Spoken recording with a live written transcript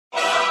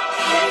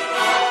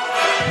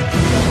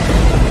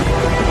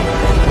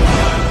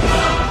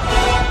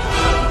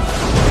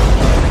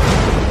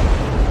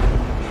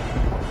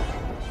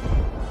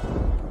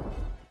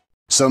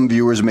Some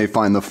viewers may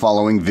find the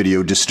following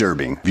video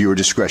disturbing. Viewer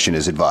discretion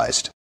is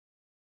advised.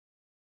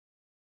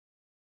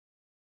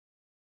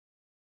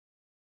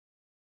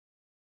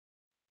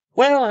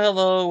 Well,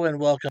 hello and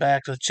welcome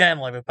back to the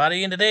channel,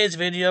 everybody. In today's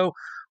video,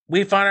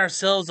 we find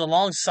ourselves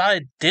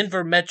alongside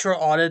Denver Metro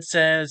Audits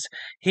as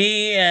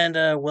he and,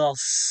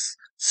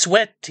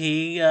 Sweat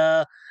Tea,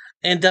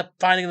 end up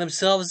finding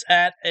themselves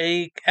at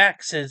a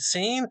accident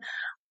scene.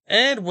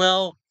 And,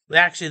 well,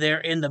 actually they're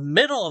in the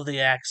middle of the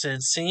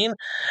accident scene,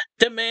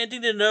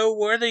 demanding to know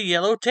where the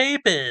yellow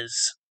tape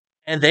is.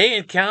 And they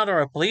encounter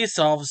a police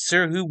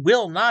officer who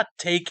will not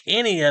take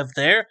any of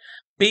their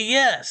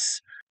BS.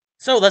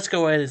 So let's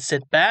go ahead and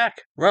sit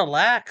back,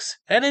 relax,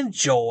 and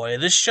enjoy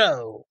the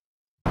show.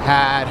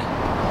 Had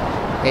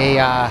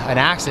an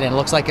accident. It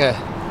looks like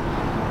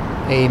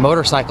a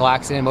motorcycle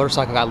accident.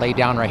 Motorcycle got laid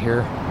down right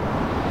here.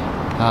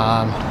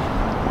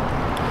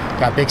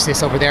 Got Big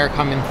Sis over there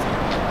coming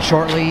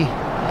shortly,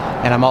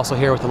 and I'm also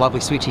here with the lovely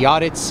Sweet Tea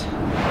Audits.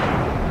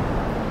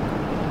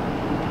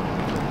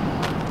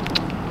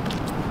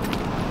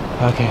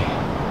 Okay.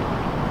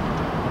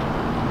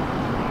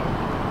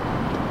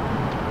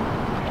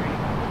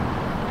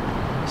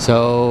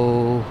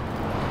 So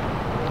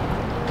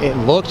it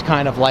looked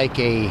kind of like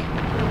a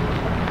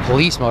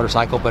police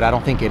motorcycle, but I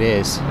don't think it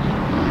is.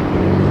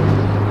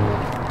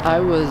 I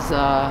was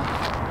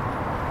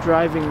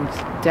driving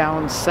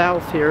down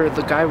south here.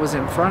 The guy was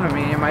in front of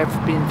me. Am I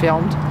being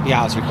filmed?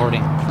 Yeah, I was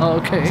recording.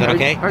 Oh, okay. Is that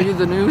okay? Are you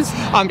the news?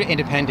 I'm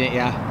independent,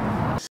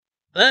 yeah.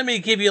 Let me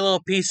give you a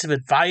little piece of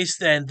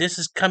advice, and this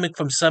is coming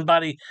from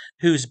somebody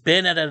who's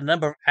been at a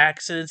number of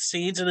accident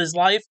scenes in his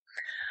life.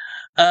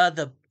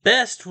 The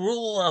best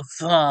rule of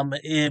thumb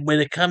when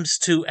it comes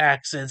to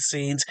accident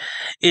scenes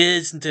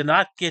is to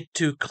not get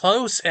too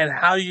close. And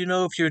how do you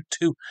know if you're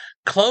too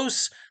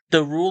close?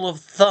 The rule of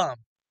thumb.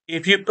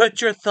 If you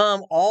put your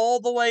thumb all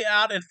the way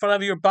out in front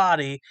of your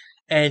body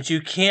and you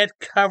can't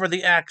cover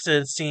the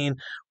accident scene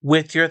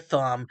with your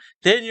thumb,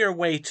 then you're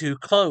way too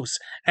close.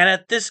 And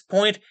at this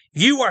point,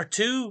 you are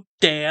too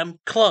damn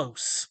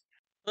close.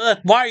 But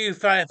why are you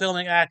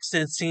filming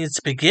accident scenes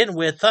to begin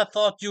with? I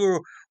thought you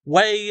were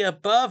way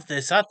above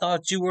this. I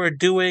thought you were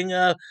doing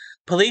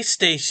police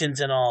stations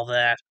and all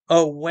that.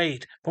 Oh,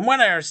 wait. From what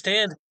I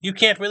understand, you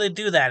can't really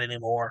do that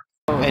anymore.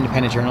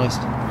 Independent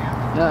journalist.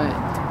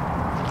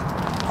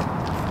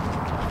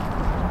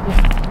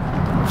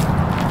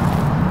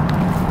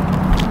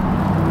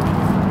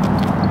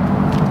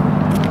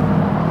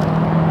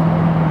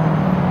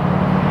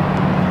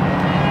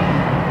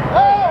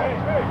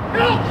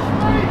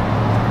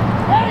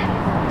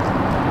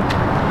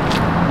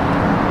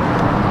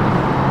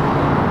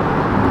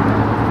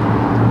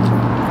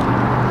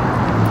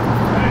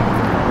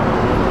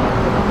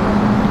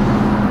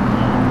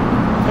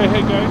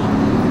 Hey guys.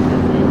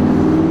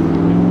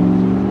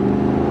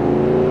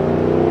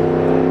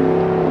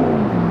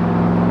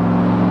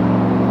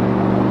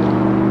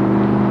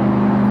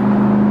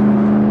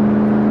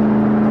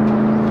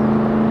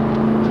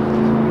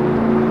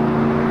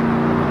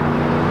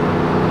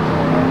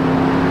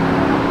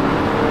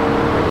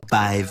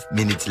 Five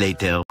minutes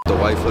later. The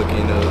wife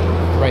looking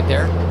Right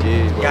there?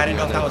 Yeah, I didn't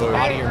know if that was a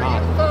body or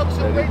not. Folks,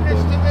 a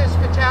witness to this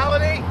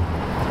fatality?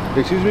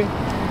 Excuse me?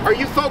 Are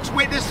you folks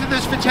witness to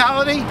this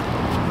fatality?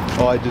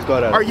 Oh, I just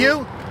got out. Are you?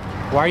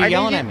 Why are you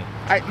yelling at me?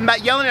 I'm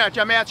not yelling at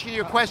you. I'm asking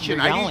you a question.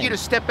 You're I need yelling. you to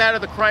step out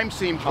of the crime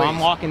scene, please. Oh, I'm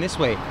walking this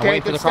way. I'm Okay,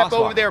 waiting for then the step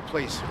crosswalk. over there,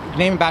 please.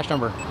 Name and badge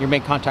number. You're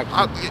making contact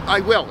with me.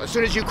 I will, as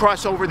soon as you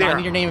cross over there. I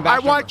need your name and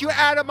badge I want number. you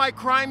out of my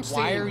crime scene.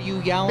 Why are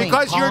you yelling?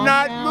 Because you're Calm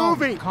not down.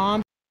 moving.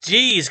 Calm.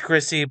 Jeez,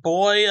 Chrissy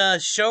boy,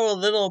 show a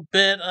little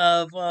bit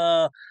of,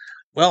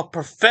 well,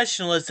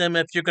 professionalism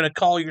if you're going to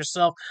call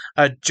yourself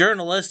a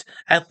journalist.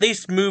 At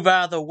least move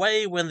out of the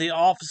way when the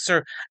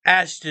officer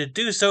asks you to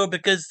do so,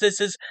 because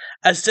this is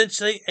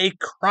essentially a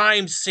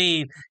crime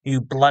scene, you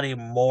bloody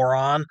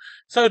moron.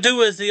 So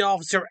do as the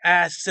officer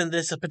asks in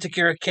this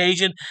particular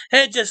occasion,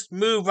 and just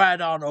move right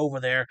on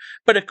over there.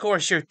 But of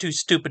course, you're too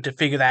stupid to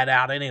figure that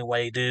out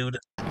anyway, dude.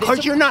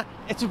 Because you're not.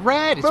 It's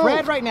red. It's Move.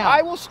 red right now.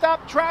 I will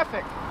stop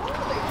traffic.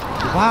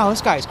 Wow,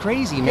 this guy's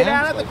crazy, man. Get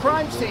out of the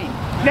crime scene.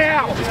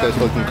 Now. This guy's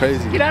looking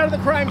crazy. Get out of the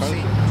crime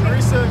scene.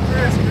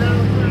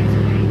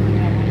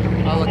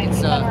 Oh, look,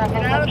 it's Get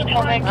out of the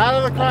crime scene. Out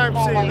of the crime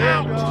scene.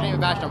 Now. What's your name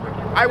and badge number?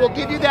 I will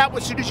give you that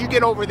as soon as you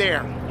get over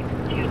there.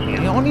 You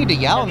don't need to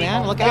yell,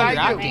 man. Look how you're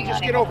Yeah, you. acting.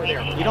 Just get over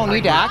there. You don't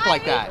need to act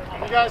like that.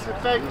 You guys can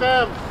thank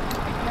them.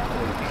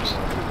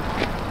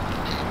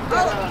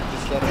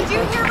 Did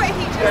you hear what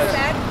he just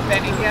said?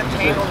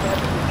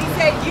 He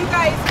said you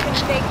guys can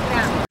thank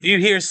them. You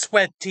hear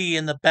Sweat Tea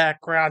in the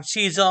background.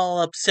 She's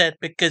all upset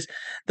because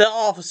the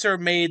officer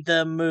made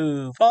them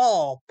move.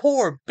 Oh,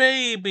 poor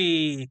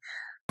baby.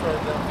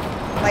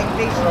 Like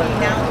they should be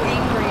now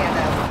angry at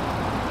us.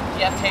 Do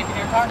you have tape in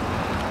your car?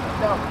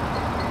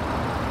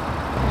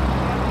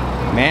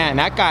 Man,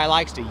 that guy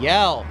likes to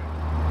yell.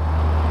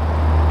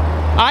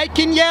 I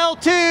can yell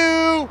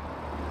too!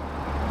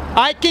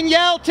 I can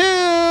yell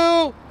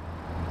too!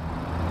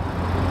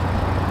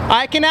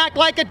 I can act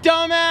like a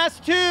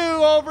dumbass too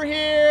over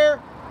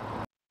here!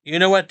 You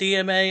know what,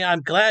 DMA?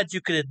 I'm glad you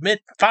could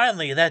admit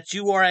finally that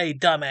you are a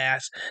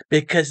dumbass,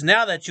 because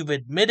now that you've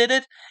admitted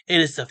it,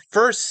 it is the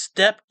first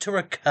step to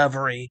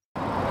recovery.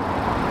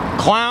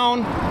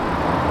 Clown.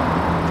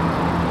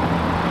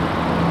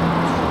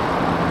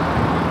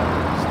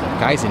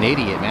 Guy's an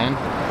idiot, man.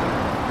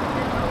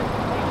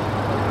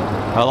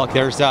 Oh, look,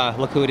 there's,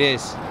 look who it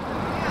is.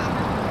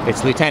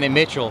 It's Lieutenant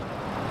Mitchell.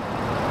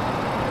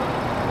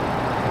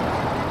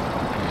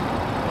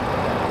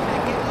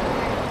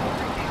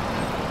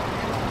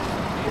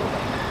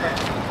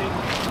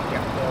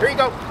 Here you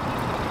go.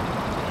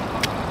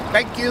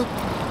 Thank you.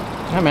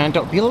 Yeah, man,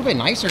 don't be a little bit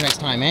nicer next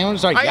time, man. Don't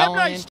start I am yelling.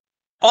 nice.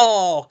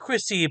 Oh,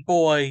 Chrissy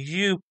boy,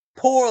 you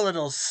poor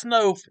little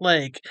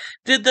snowflake.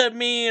 Did the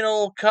mean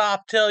old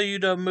cop tell you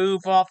to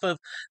move off of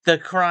the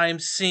crime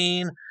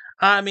scene?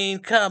 I mean,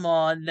 come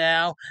on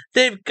now.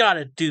 They've got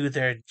to do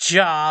their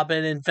job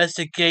and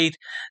investigate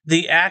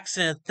the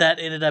accident that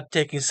ended up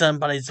taking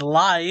somebody's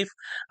life.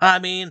 I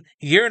mean,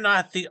 you're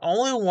not the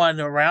only one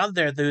around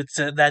there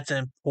that's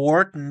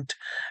important,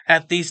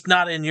 at least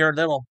not in your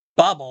little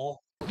bubble.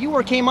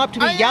 You came up to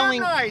me I am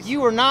yelling. nice.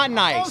 You were not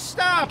nice. Oh,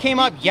 stop. You came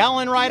up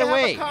yelling right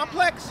away. Do you have a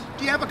complex?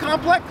 Do you have a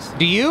complex?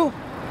 Do you?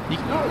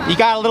 You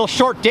got a little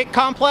short dick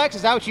complex?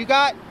 Is that what you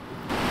got?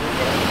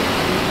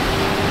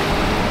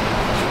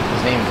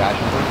 His name is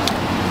Ashenberg.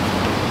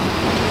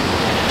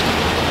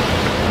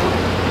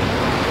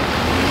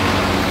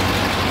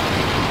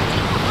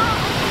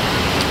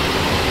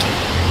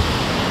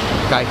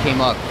 Guy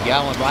came up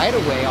yelling right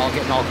away, all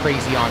getting all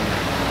crazy on me.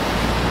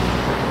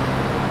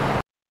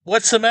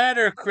 What's the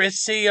matter,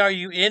 Chrissy? Are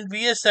you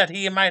envious that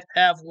he might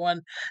have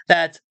one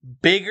that's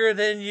bigger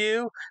than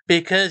you?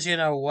 Because you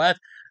know what?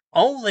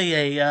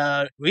 Only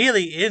a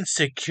really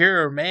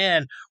insecure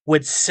man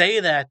would say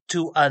that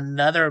to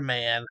another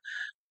man.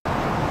 He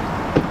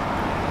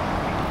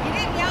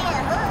didn't yell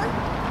at her.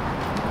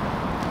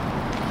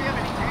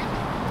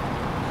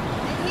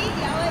 Did he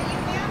yell at you,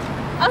 ma'am?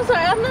 I'm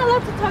sorry, I'm not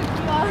allowed to talk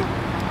to y'all.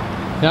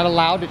 Not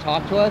allowed to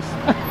talk to us?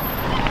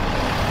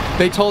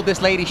 They told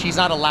this lady she's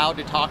not allowed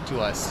to talk to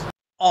us.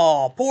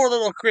 Oh, poor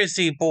little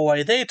Chrissy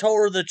boy. They told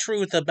her the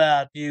truth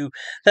about you,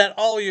 that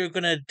all you're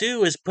gonna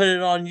do is put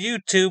it on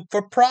YouTube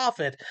for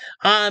profit.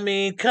 I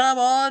mean, come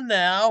on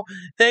now.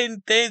 They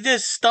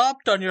just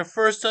stomped on your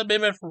First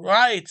Amendment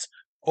rights.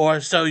 Or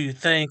so you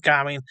think.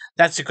 I mean,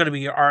 that's gonna be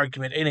your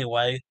argument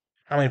anyway.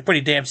 I mean, pretty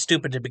damn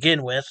stupid to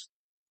begin with.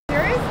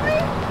 Seriously?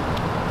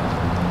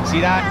 See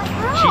that?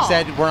 What the She hell?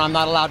 said we're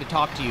not allowed to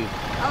talk to you.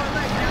 Oh,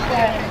 look,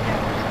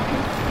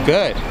 now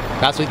Good.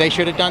 That's what they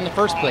should have done in the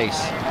first place.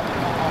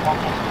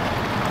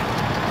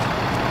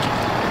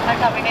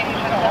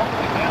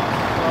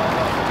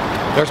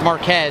 There's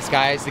Marquez,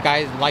 guys. The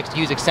guy likes to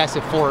use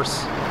excessive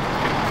force.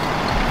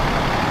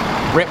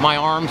 Rip my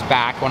arms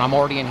back when I'm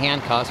already in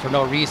handcuffs for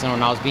no reason.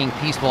 When I was being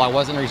peaceful, I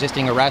wasn't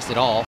resisting arrest at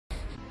all.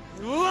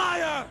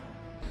 Liar!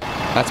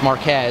 That's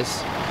Marquez,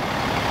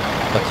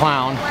 the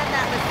clown. the one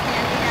that was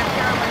standing up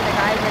there when the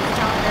guy was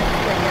telling us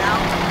to get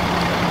out.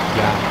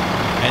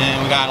 Yeah. And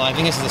then we got, I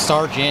think this is the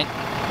sergeant.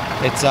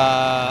 It's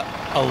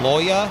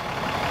Aloya,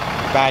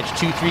 badge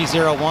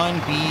 2301,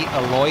 B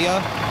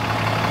Aloya.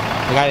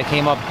 The guy that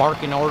came up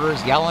barking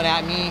orders, yelling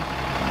at me.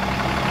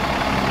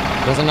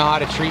 Doesn't know how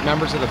to treat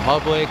members of the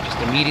public, just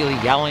immediately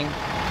yelling.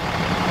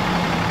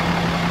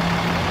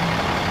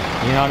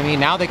 You know what I mean?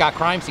 Now they got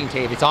crime scene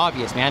tape. It's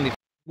obvious, man.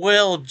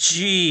 Well,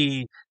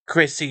 gee,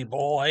 Chrissy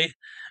boy.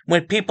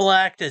 When people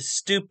act as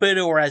stupid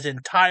or as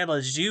entitled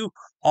as you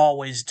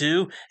always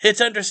do, it's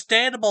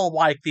understandable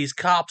why these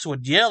cops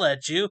would yell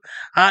at you.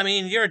 I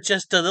mean, you're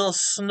just a little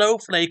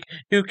snowflake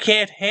who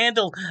can't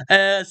handle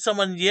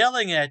someone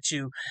yelling at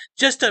you.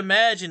 Just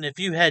imagine if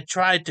you had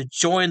tried to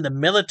join the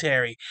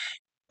military.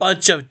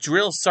 Bunch of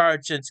drill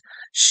sergeants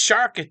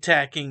shark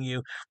attacking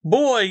you.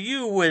 Boy,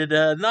 you would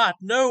not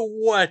know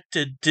what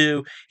to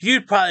do.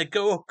 You'd probably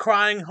go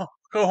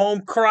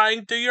home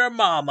crying to your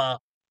mama.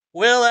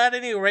 Well, at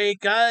any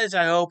rate, guys,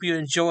 I hope you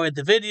enjoyed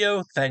the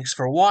video. Thanks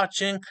for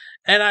watching,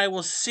 and I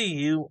will see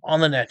you on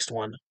the next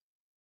one.